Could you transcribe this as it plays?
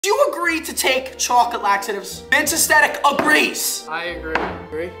Do you agree to take chocolate laxatives? Vince Aesthetic agrees. I agree.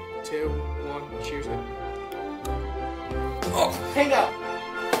 3, 2, 1, choose it. Oh, hang up.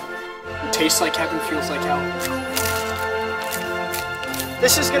 Tastes like heaven, feels like hell.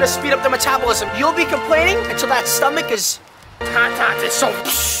 This is gonna speed up the metabolism. You'll be complaining until that stomach is it's so.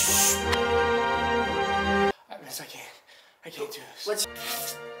 I can't do this. Let's.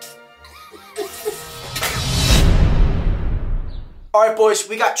 All right, boys,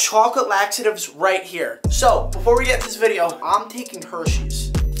 we got chocolate laxatives right here. So before we get to this video, I'm taking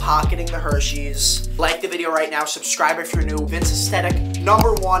Hershey's. Pocketing the Hershey's. Like the video right now, subscribe if you're new. Vince Aesthetic,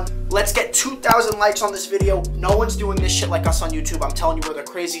 #1. Let's get 2,000 likes on this video. No one's doing this shit like us on YouTube. I'm telling you, we're the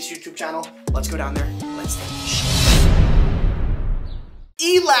craziest YouTube channel. Let's go down there. Let's take this shit.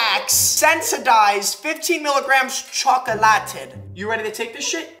 Elax, sensitized, 15 milligrams chocolated. You ready to take this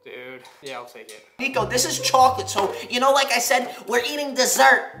shit? Dude, yeah, I'll take it. Nico, this is chocolate, so you know, like I said, we're eating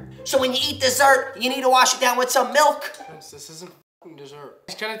dessert. So when you eat dessert, you need to wash it down with some milk. This isn't dessert.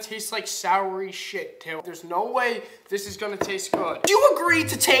 It's gonna taste like soury shit, too. There's no way this is gonna taste good. Do you agree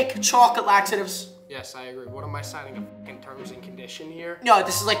to take chocolate laxatives? Yes, I agree. What am I signing a fucking terms and condition here? No,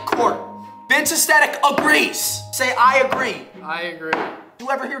 this is like court. Vince Aesthetic agrees. Say, I agree. I agree. You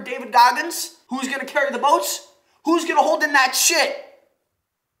ever hear David Goggins? Who's gonna carry the boats? Who's gonna hold in that shit?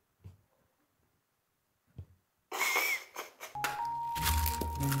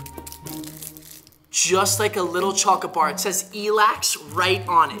 Just like a little chocolate bar. It says Elax right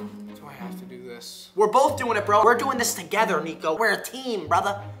on it. Do I have to do this? We're both doing it, bro. We're doing this together, Nico. We're a team,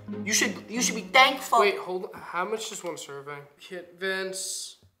 brother. You should be thankful. Wait, hold on. How much is one serving? Kit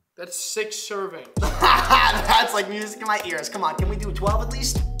Vince. That's 6 servings. That's like music in my ears. Come on, can we do 12 at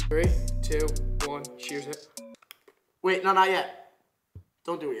least? 3, 2, 1, cheers it. Wait, no, not yet.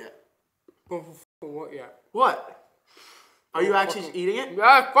 Don't do it yet. What yet? What? Are you actually eating it?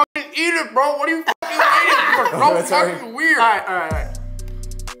 Yeah, fucking eat it, bro. What are you fucking eating? Bro, that's fucking weird. All right.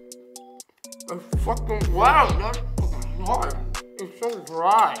 It's fucking wow, that's fucking hard. It's so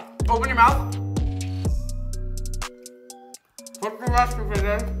dry. Open your mouth. Put the rest of it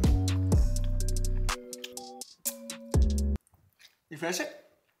in. You finish it?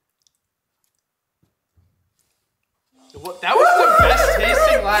 That was the best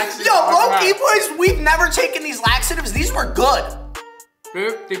tasting laxative. Yo, low-key boys, we've never taken these laxatives. These were good.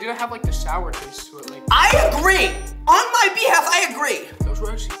 Dude, they didn't have like the sour taste to it. Like, I agree. On my behalf, I agree. Those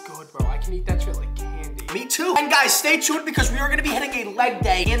were actually good, bro. I can eat that shit like candy. Me too. And guys, stay tuned because we are gonna be hitting a leg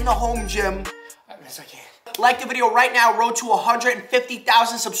day in the home gym. Yes, I can. Like the video right now, road to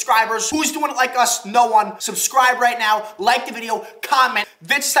 150,000 subscribers. Who's doing it like us? No one. Subscribe right now, like the video, comment.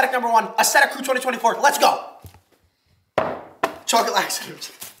 Vince Aesthetic #1, Aesthetic Crew 2024. Let's go. Chocolate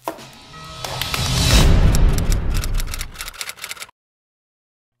laxatives.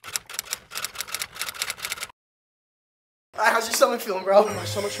 Alright, how's your stomach feeling, bro? My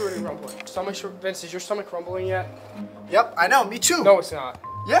stomach's already rumbling. Vince, is your stomach rumbling yet? Yep, I know, me too. No, it's not.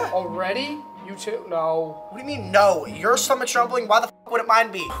 Yeah. Already? You too? No. What do you mean, no? Your stomach's rumbling, why the f would it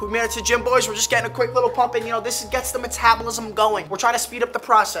mine be? We made it to the gym, boys. We're just getting a quick little pump in. You know, this gets the metabolism going. We're trying to speed up the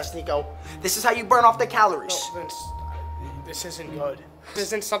process, Nico. This is how you burn off the calories. No, Vince, this isn't good. This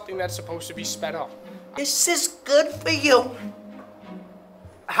isn't something that's supposed to be sped up. This is good for you.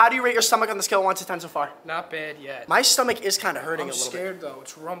 How do you rate your stomach on the scale of 1 to 10 so far? Not bad yet. My stomach is kind of hurting a little bit. I'm scared though,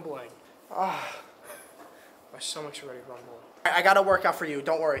 it's rumbling. My stomach's already rumbling. I got a workout for you,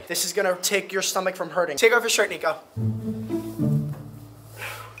 don't worry. This is gonna take your stomach from hurting. Take off your shirt, Nico.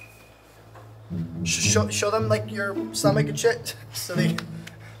 Show them like your stomach and shit. So they...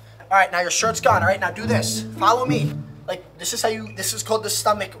 All right, now your shirt's gone, all right? Now do this, follow me. Like, this is called the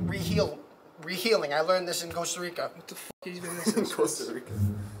stomach rehealing. I learned this in Costa Rica. What the fuck are you doing this in Costa Rica?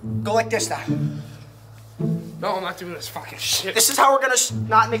 Go like this now. No, I'm not doing this fucking shit. This is how we're gonna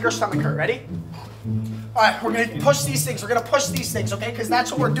not make our stomach hurt, ready? All right, we're gonna push these things. We're gonna push these things, okay? Because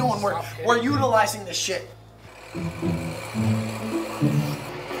that's what we're doing. We're utilizing this shit.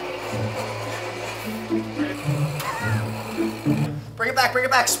 Bring it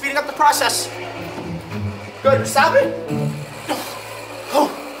back, speeding up the process. Good, stop it.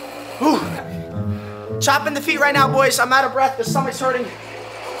 Chopping the feet right now, boys. I'm out of breath, the stomach's hurting.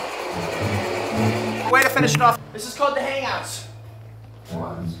 Way to finish it off. This is called the hangouts.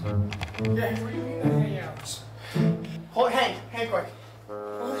 What? Yeah, what do you mean the hangouts? Hold, hang quick.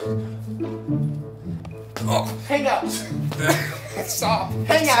 Oh. Hangouts. Stop.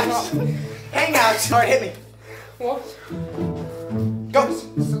 Hangouts. Hangouts. All right, hit me. What? Go.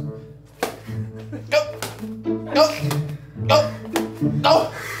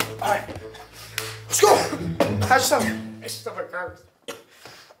 Go. All right. Let's go. How's your stomach? My stomach hurts.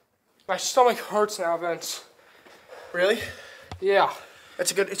 My stomach hurts now, Vince. Really? Yeah.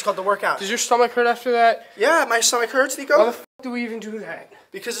 It's called the workout. Does your stomach hurt after that? Yeah, my stomach hurts, Nico. Why the f do we even do that?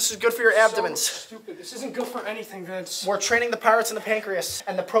 Because this is good for your abdomens. So stupid. This isn't good for anything, Vince. We're training the pirates and the pancreas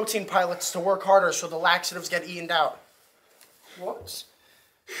and the protein pilots to work harder so the laxatives get eaten out. What?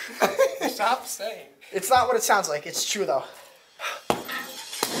 Stop saying. It's not what it sounds like. It's true, though.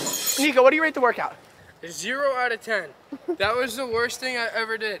 Nico, what do you rate the workout? 0 out of 10. That was the worst thing I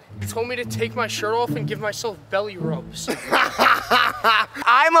ever did. He told me to take my shirt off and give myself belly rubs.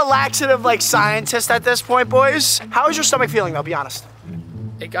 I'm a laxative scientist at this point, boys. How is your stomach feeling though? Be honest.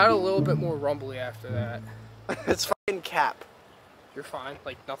 It got a little bit more rumbly after that. It's fucking cap. You're fine,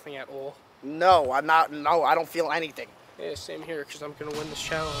 like nothing at all. No, I'm not. No, I don't feel anything. Yeah, same here, because I'm gonna win this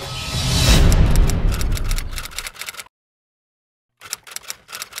challenge.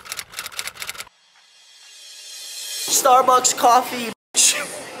 Starbucks coffee. It's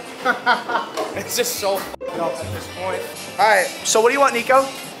just so f***ed up at this point. Alright, so what do you want, Nico?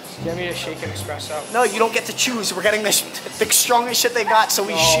 Get me a shaken espresso. No, you don't get to choose. We're getting the strongest shit they got, so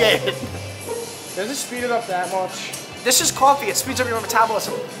we shit. Does it speed it up that much? This is coffee. It speeds up your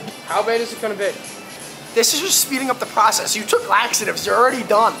metabolism. How bad is it gonna be? This is just speeding up the process. You took laxatives. You're already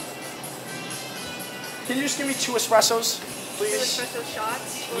done. Can you just give me 2 espressos, please? 2 espresso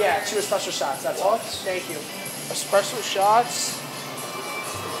shots? Yeah, 2 espresso shots. That's all. Thank you. Espresso shots?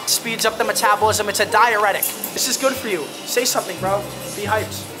 Speeds up the metabolism. It's a diuretic. This is good for you. Say something, bro. Be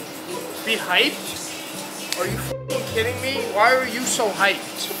hyped. Be hyped? Are you f***ing kidding me? Why are you so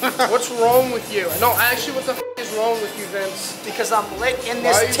hyped? What's wrong with you? No, actually, what the f*** is wrong with you, Vince? Because I'm lit in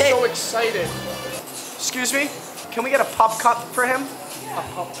this Why are you tit. so excited? Excuse me? Can we get a pup cup for him? A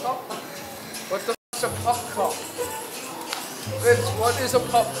pup cup? What the f*** is a pup cup? Vince, what is a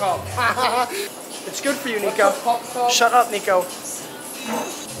pup cup? It's good for you, Nico. What's a pup cup? Shut up, Nico.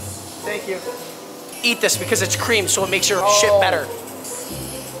 Thank you. Eat this because it's cream, so it makes your shit better.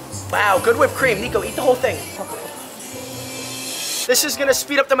 Wow, good whipped cream. Nico, eat the whole thing. This is gonna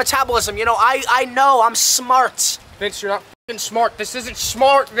speed up the metabolism. You know, I know, I'm smart. Vince, you're not f***ing smart. This isn't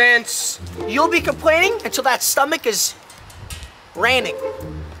smart, Vince. You'll be complaining until that stomach is raining.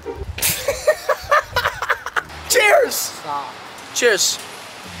 Cheers! Stop. Cheers.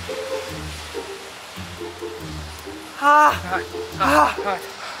 Ah.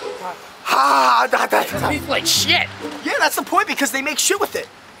 Tastes like shit. Yeah, that's the point because they make shit with it.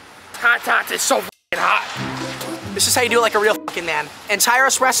 Hot, it's so f***ing hot. This is how you do it like a real fucking man. Entire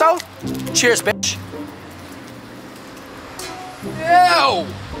espresso? Cheers, bitch. Ew.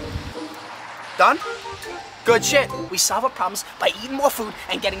 Done? Good shit. We solve our problems by eating more food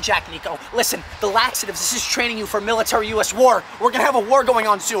and getting jacked, Nico. Listen, the laxatives, this is training you for military US war. We're gonna have a war going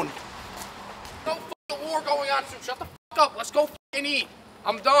on soon. No f***ing war going on soon. Shut the f*** up. Let's go f***ing eat.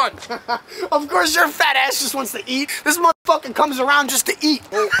 I'm done. Of course your fat ass just wants to eat. This motherfucker comes around just to eat.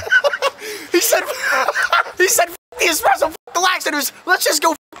 he said, f the espresso, f the laxatives. Let's just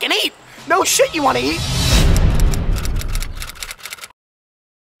go fucking eat. No shit you want to eat.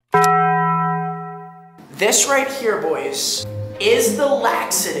 This right here, boys, is the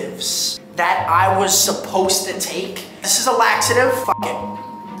laxatives that I was supposed to take. This is a laxative. Fuck it.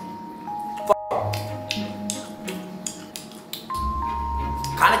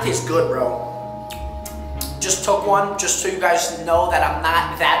 Kind of tastes good, bro. Just took one, just so you guys know that I'm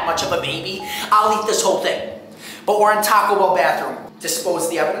not that much of a baby. I'll eat this whole thing. But we're in Taco Bell bathroom. Dispose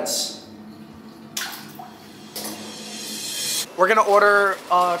the evidence. We're gonna order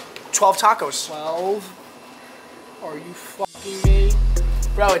 12 tacos. 12? Are you fucking me?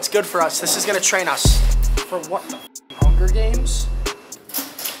 Bro, it's good for us. This is gonna train us. For what, the Hunger Games?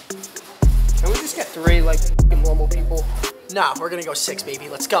 Can we just get 3 like normal people? Nah, we're gonna go 6, baby.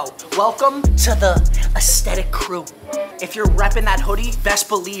 Let's go. Welcome to the aesthetic crew. If you're repping that hoodie, best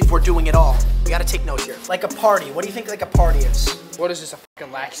believe we're doing it all. We gotta take notes here. Like a party. What do you think like a party is? What is this, a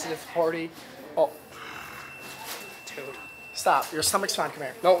fucking laxative party? Oh. Dude. Stop. Your stomach's fine. Come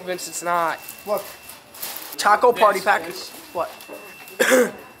here. No, Vince, it's not. Look. Taco party Vince, pack. Vince. What?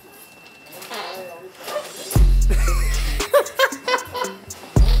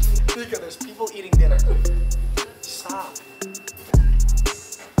 Nico, there's people eating dinner. Stop.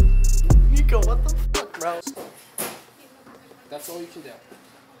 Nico, what the fuck, bro? That's all you can do.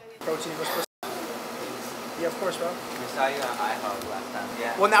 Protein equals pussy. Yeah, of course, bro. We saw you on iHub last time,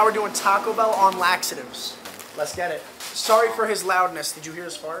 yeah. Well, now we're doing Taco Bell on laxatives. Let's get it. Sorry for his loudness. Did you hear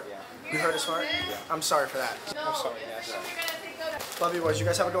his fart? Yeah. You heard his fart? Yeah. I'm sorry for that. I'm sorry, guys. Love you boys. You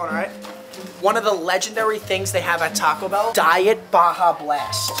guys have it going, all right? One of the legendary things they have at Taco Bell, Diet Baja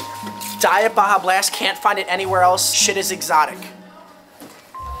Blast. Diet Baja Blast, can't find it anywhere else. Shit is exotic.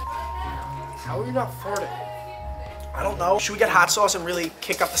 How are you not farting? I don't know. Should we get hot sauce and really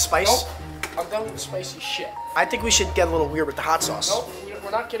kick up the spice? Nope. I'm done with the spicy shit. I think we should get a little weird with the hot sauce. Nope,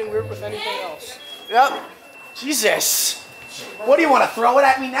 we're not getting weird with anything else. Yep. Jesus. What do you want to throw it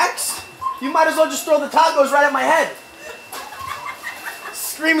at me next? You might as well just throw the tacos right at my head.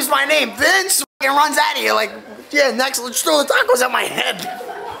 Screams my name, Vince, and runs out of here like, yeah, next, let's throw the tacos at my head.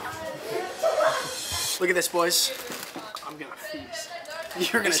 Look at this, boys. I'm gonna feast.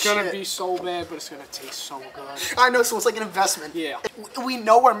 You're gonna It's gonna shit. be so bad, but it's gonna taste so good. I know, so it's like an investment. Yeah. We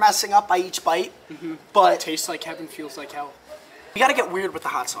know we're messing up by each bite, but Tastes like heaven, feels like hell. we gotta get weird with the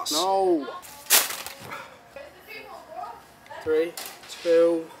hot sauce. No. 3,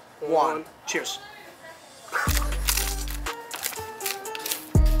 2, 1. Cheers.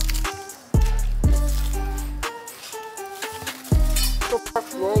 What the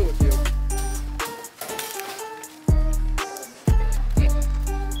fuck's wrong with you?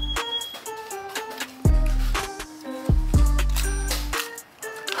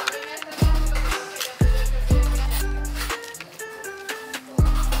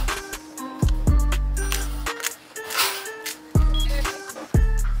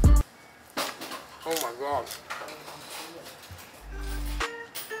 Oh my god.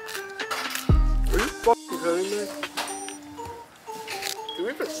 Are you fucking kidding me? Do we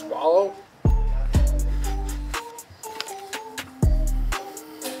even swallow?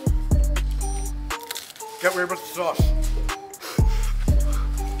 Get weird with the sauce.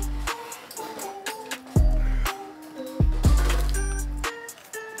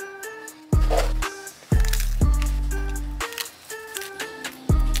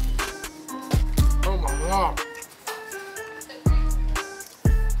 Oh my god.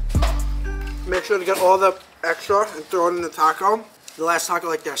 Make sure to get all the extra and throw it in the taco. The last taco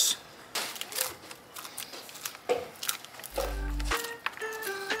like this.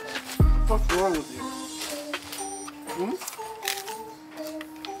 What's wrong with you?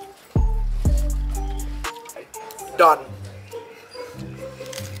 Done.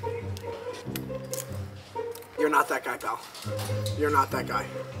 You're not that guy, pal. You're not that guy.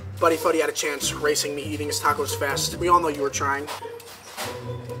 Buddy thought he had a chance racing me eating his tacos fast. We all know you were trying.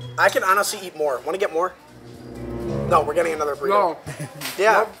 I can honestly eat more. Want to get more? No, we're getting another burrito. No.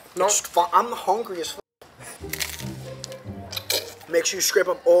 Yeah. No. I'm hungry as f. Make sure you scrape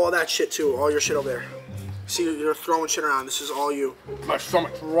up all that shit too. All your shit over there. See, you're throwing shit around. This is all you. My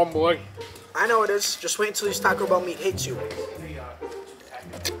stomach's rumbling. I know it is. Just wait until these Taco Bell meat hates you.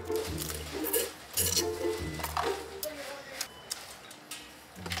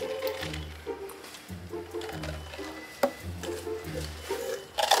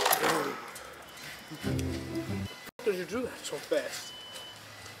 How did you do that so fast?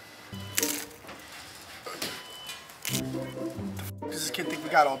 Does this kid think we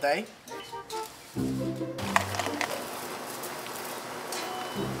got all day?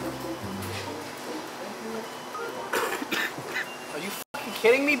 Are you fucking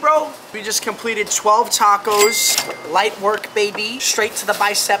kidding me, bro? We just completed 12 tacos. Light work, baby. Straight to the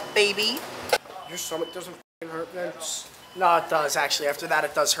bicep, baby. Your stomach doesn't f***ing hurt, Vince. No, it does, actually. After that,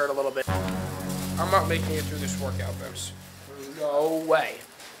 it does hurt a little bit. I'm not making it through this workout, Vince. No way.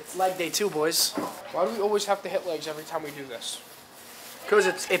 It's leg day too, boys. Why do we always have to hit legs every time we do this? Because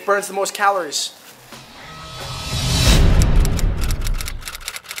it burns the most calories.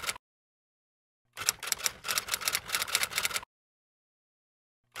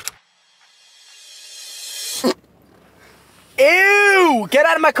 Ew! Get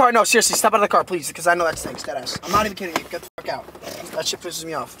out of my car. No, seriously, step out of the car, please, because I know that stinks. Deadass. I'm not even kidding you. Get the fuck out. That shit pisses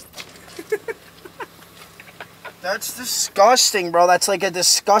me off. That's disgusting, bro. That's like a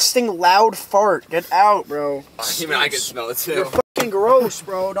disgusting loud fart. Get out, bro. Even I can smell it too. You're fucking gross,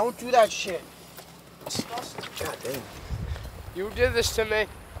 bro. Don't do that shit. Disgusting. God damn. You did this to me.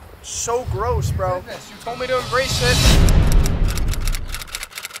 So gross, bro. You told me to embrace it.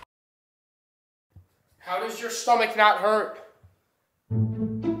 How does your stomach not hurt?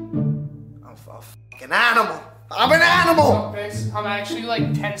 I'm a fucking animal. I'm an animal. Vince, I'm actually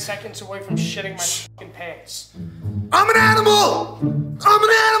like 10 seconds away from shitting my fucking pants. I'm an animal. I'm an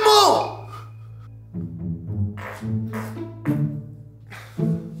animal.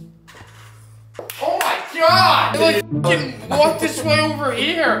 Oh my god! I like fucking walked this way over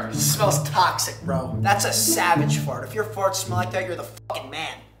here. It smells toxic, bro. That's a savage fart. If your farts smell like that, you're the fucking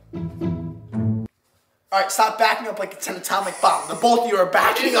man. All right, stop backing up like it's an atomic bomb. The both of you are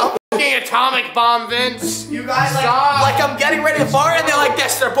backing up. Fucking atomic bomb, Vince. You guys Stop. like I'm getting ready to fart, and they're like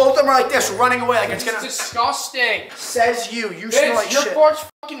this. They're both of them are like this, running away like it's gonna. Disgusting. Says you. You smell like Vince, your shit. farts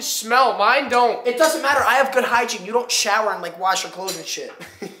fucking smell. Mine don't. It doesn't matter. I have good hygiene. You don't shower and like wash your clothes and shit.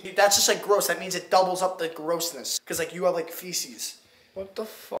 that's just like gross. That means it doubles up the grossness. Because like you have like feces. What the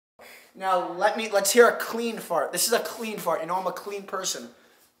fuck? Now let's hear a clean fart. This is a clean fart. You know I'm a clean person.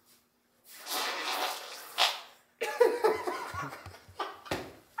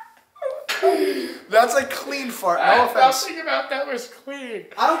 That's a clean fart. No offense. Nothing about that was clean.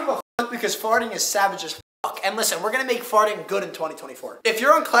 I don't give a fuck because farting is savage as fuck. And listen, we're gonna make farting good in 2024. If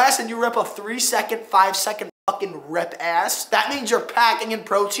you're in class and you rip a 3-second, 5-second fucking rip ass, that means you're packing in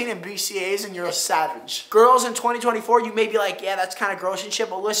protein and BCAAs and you're a savage. Girls in 2024, you may be like, yeah, that's kind of gross and shit,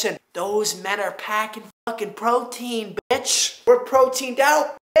 but listen, those men are packing fucking protein, bitch. We're proteined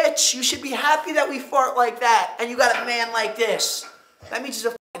out, bitch. You should be happy that we fart like that and you got a man like this. That means he's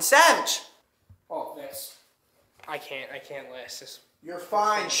a fucking savage. Oh, Vince. I can't last this. You're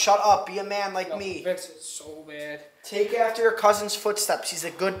fine. Shut up. Be a man like me. Vince, it's so bad. Take after your cousin's footsteps. He's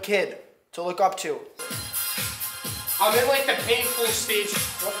a good kid to look up to. I'm in like the painful stage.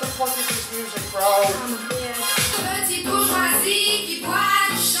 What the fuck is this music, bro?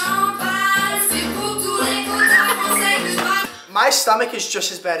 My stomach is just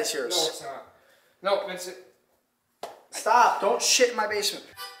as bad as yours. No, it's not. No, Vincent. Stop. Don't shit in my basement.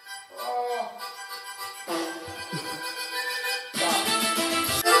 Oh.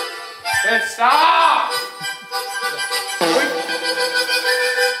 Vince, stop!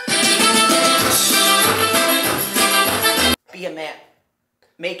 Be a man.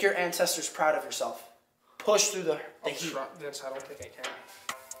 Make your ancestors proud of yourself. Push through the heat. Vince, I don't think I can.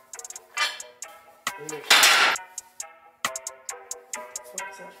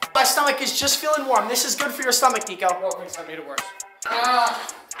 My stomach is just feeling warm. This is good for your stomach, Nico. No, Vince, that made it worse. Ah!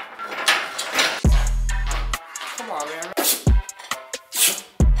 Come on, man.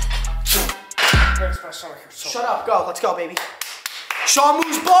 Vince, my stomach hurts so Shut up. Go. Let's go, baby. Sean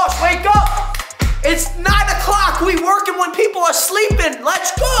Moo's boss, wake up! It's 9 o'clock. We working when people are sleeping.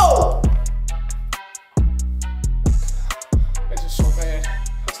 Let's go! This is so bad.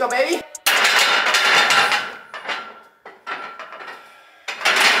 Let's go, baby.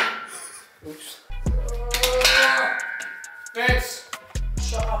 Oops. Vince!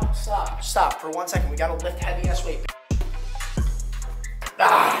 Shut up. Stop. Stop for 1 second. We gotta lift heavy ass weight.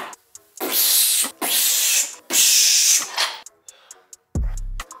 Ah!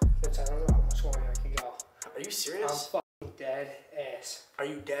 Vince, I don't know how much longer I can go. Are you serious? I'm fucking dead ass. Are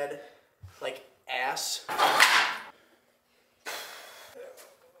you dead? Like ass?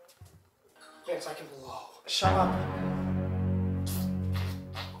 Vince, I can blow. Shut up.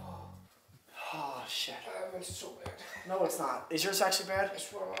 Oh, shit. Vince, it's so bad. No, it's not. Is yours actually bad? It's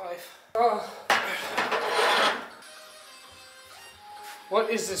for life. Oh. What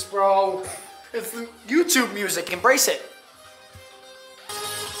is this, bro? It's the YouTube music. Embrace it.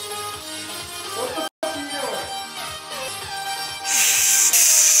 What the fuck are you doing?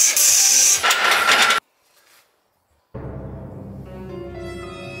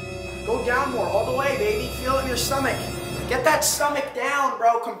 Go down more, all the way, baby. Feel it in your stomach. Get that stomach down,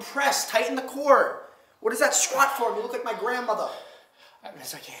 bro. Compress, tighten the core. What is that squat for? You look like my grandmother.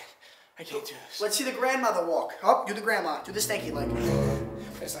 Vince, I can't do this. Let's see the grandmother walk. Up, do the grandma. Do the stanky leg.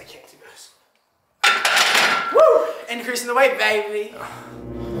 Vince, I can't do this. Woo! Increasing the weight, baby.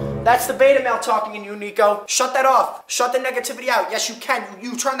 That's the beta male talking in you, Nico. Shut that off. Shut the negativity out. Yes, you can.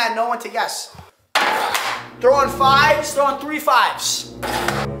 You turn that no into yes. Throw on 5s, throw on 3 5s.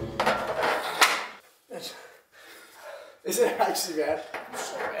 Is it actually bad? It's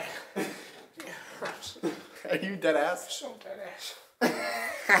so bad. Are you dead ass? So dead ass.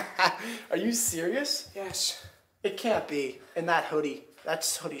 Are you serious? Yes. It can't be in that hoodie. That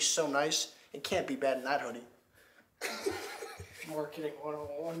hoodie's so nice. It can't be bad in that hoodie. Marketing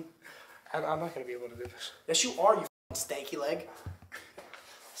 101. I'm not going to be able to do this. Yes, you are, you stanky leg.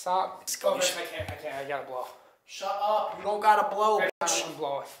 Stop. Go. Oh, Vince, I can't. I gotta blow. Shut up. You don't gotta blow, bitch. I'm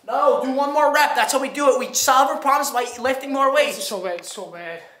blowing. No, do one more rep. That's how we do it. We solve our problems by lifting more weights. It's so bad. It's so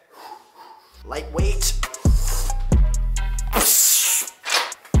bad. Lightweight.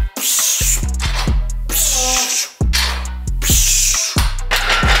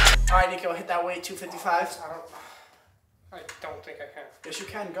 All right, Nico, hit that weight, 255. I don't think I can. Yes, you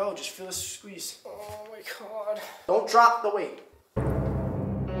can. Go. Just feel the squeeze. Oh my god. Don't drop the weight. Can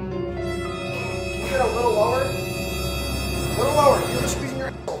you get a little lower? A little lower. You're squeezing your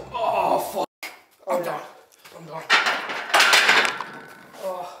asshole. Oh, fuck. I'm done. I'm done.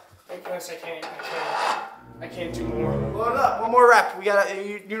 Oh, I guess I can't do more. Load it up. One more rep. We gotta.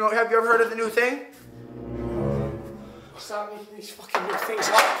 You know? Have you ever heard of the new thing? Stop making these fucking new things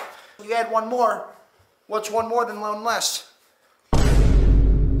up. You add one more. What's one more than one less?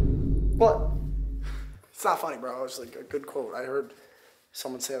 What? It's not funny, bro. It was like a good quote I heard.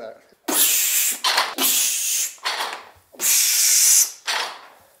 Someone say that.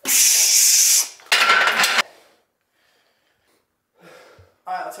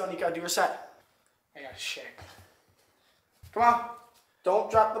 Alright, let's go, Nico. Do your set. I got shit. Come on.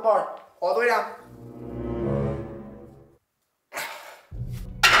 Don't drop the bar. All the way down.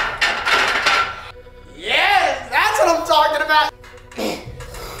 Yes! That's what I'm talking about!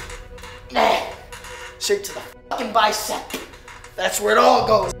 Straight to the fucking bicep. That's where it all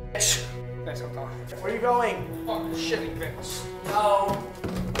goes. That's what I'm talking about. Where are you going? Fucking shitting Vince. No.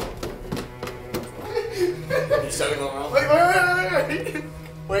 You started going wrong? Wait.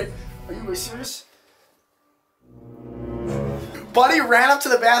 Wait, are you serious? Buddy ran up to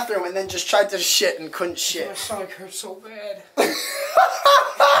the bathroom and then just tried to shit and couldn't My shit. stomach hurts so bad. It's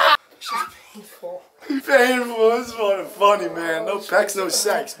just painful. Painful, it's funny, man. No pecs, no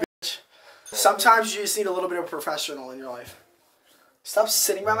sex, bitch. Sometimes you just need a little bit of a professional in your life. Stop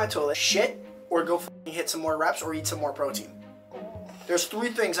sitting by my toilet, shit, or go f***ing hit some more reps or eat some more protein. There's 3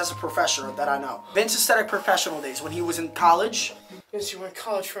 things as a professional that I know. Vince Aesthetic professional days when he was in college. Vince, you went to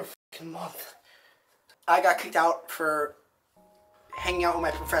college for a fucking month. I got kicked out for hanging out with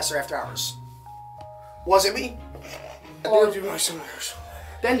my professor after hours. Was it me? Oh, dude, my stomach hurts.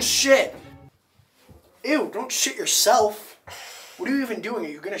 Then shit. Ew, don't shit yourself. What are you even doing? Are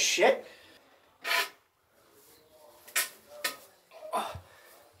you gonna shit?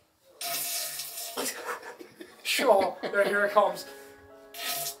 Sure, right here it comes.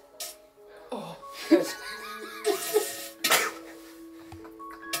 Oh, yes.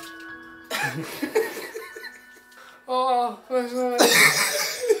 Oh, that's not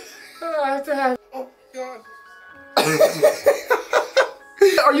I have to have. Oh, God.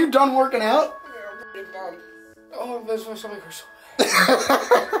 Are you done working out? Yeah, I'm done. Oh, that's my stomach hurts.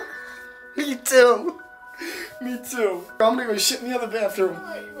 Me too. Me too. I'm gonna go shit in the other bathroom.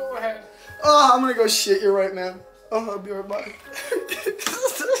 Alright, you go ahead. Oh, I'm gonna go shit. You're right, man. Oh, I'll be right back.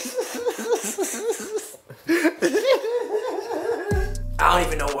 I don't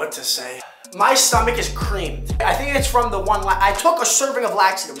even know what to say. My stomach is creamed. I think it's from the one, I took a serving of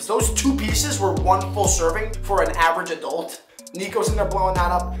laxatives. Those 2 pieces were 1 full serving for an average adult. Nico's in there blowing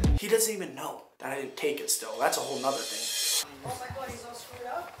that up. He doesn't even know that I didn't take it still. That's a whole nother thing. Oh my God, he's all screwed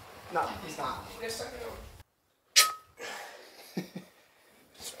up? No, he's not. Yes, I know. It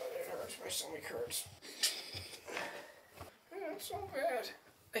hurts. My stomach hurts. It's so bad.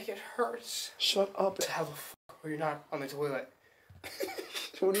 Like, it hurts. Shut up. How the f are you not on the toilet?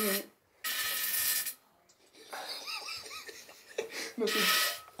 What do you mean? Nothing.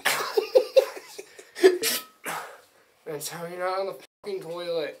 That's how you're not on the fucking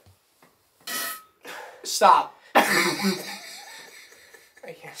toilet. Stop. I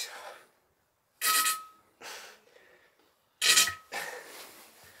can't stop.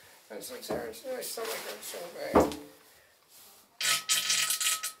 My stomach hurts. My stomach hurts so bad.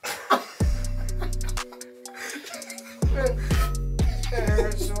 It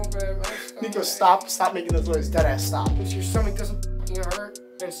hurts so bad. My stomach. Nico, stop. Stop making those noises. Deadass, stop. Vince, your stomach doesn't fucking hurt.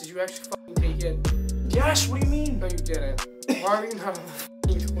 Vince, did you actually fucking take it? Yes, what do you mean? No, you didn't. Why are you not on the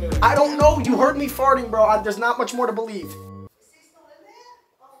fucking toilet? I don't know. You heard me farting, bro. There's not much more to believe. Is he still in there?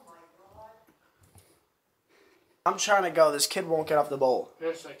 Oh my God. I'm trying to go. This kid won't get off the bowl.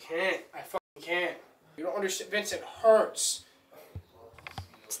 Vince, I can't. I fucking can't. You don't understand. Vince, it hurts.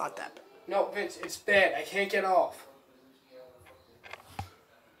 It's not that bad. No, Vince, it's bad. I can't get off.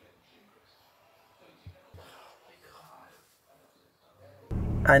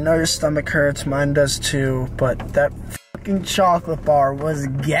 I know your stomach hurts. Mine does too. But that fucking chocolate bar was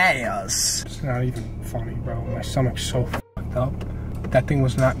gas. It's not even funny, bro. My stomach's so fucked up. That thing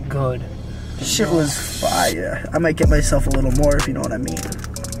was not good. Shit was fire. I might get myself a little more if you know what I mean.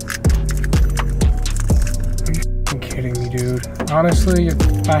 Are you fucking kidding me, dude? Honestly,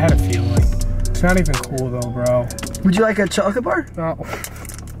 I had a feeling. It's not even cool though, bro. Would you like a chocolate bar? No.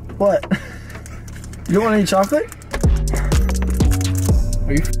 What? You don't want any chocolate?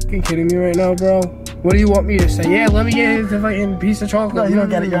 Are you fucking kidding me right now, bro? What do you want me to say? Yeah, let me get a fucking piece of chocolate. No, you don't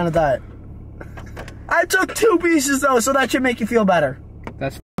get it. You're on a diet. I took 2 pieces though, so that should make you feel better.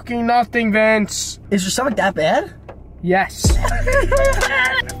 That's fucking nothing, Vince. Is your stomach that bad? Yes.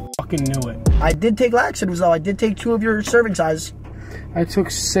 I fucking knew it. I did take laxatives though. I did take 2 of your serving size. I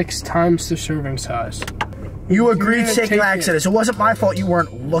took 6 times the serving size. You agreed to didn't take take laxatives. It wasn't my fault you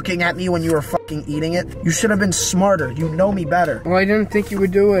weren't looking at me when you were fucking eating it. You should have been smarter. You know me better. Well, I didn't think you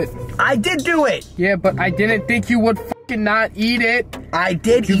would do it. I did do it. Yeah, but I didn't think you would fucking not eat it. I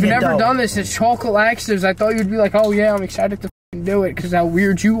did You've eat it never though. done this. It's chocolate laxatives. I thought you'd be like, oh yeah, I'm excited to fucking do it because how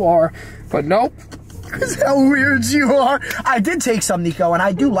weird you are. But nope. Because how weird you are. I did take some, Nico, and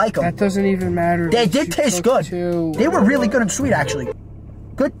I do like them. That doesn't even matter. They did taste good. They were really good and sweet, actually.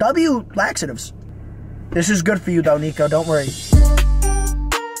 Good W laxatives. This is good for you, though, Nico. Don't worry.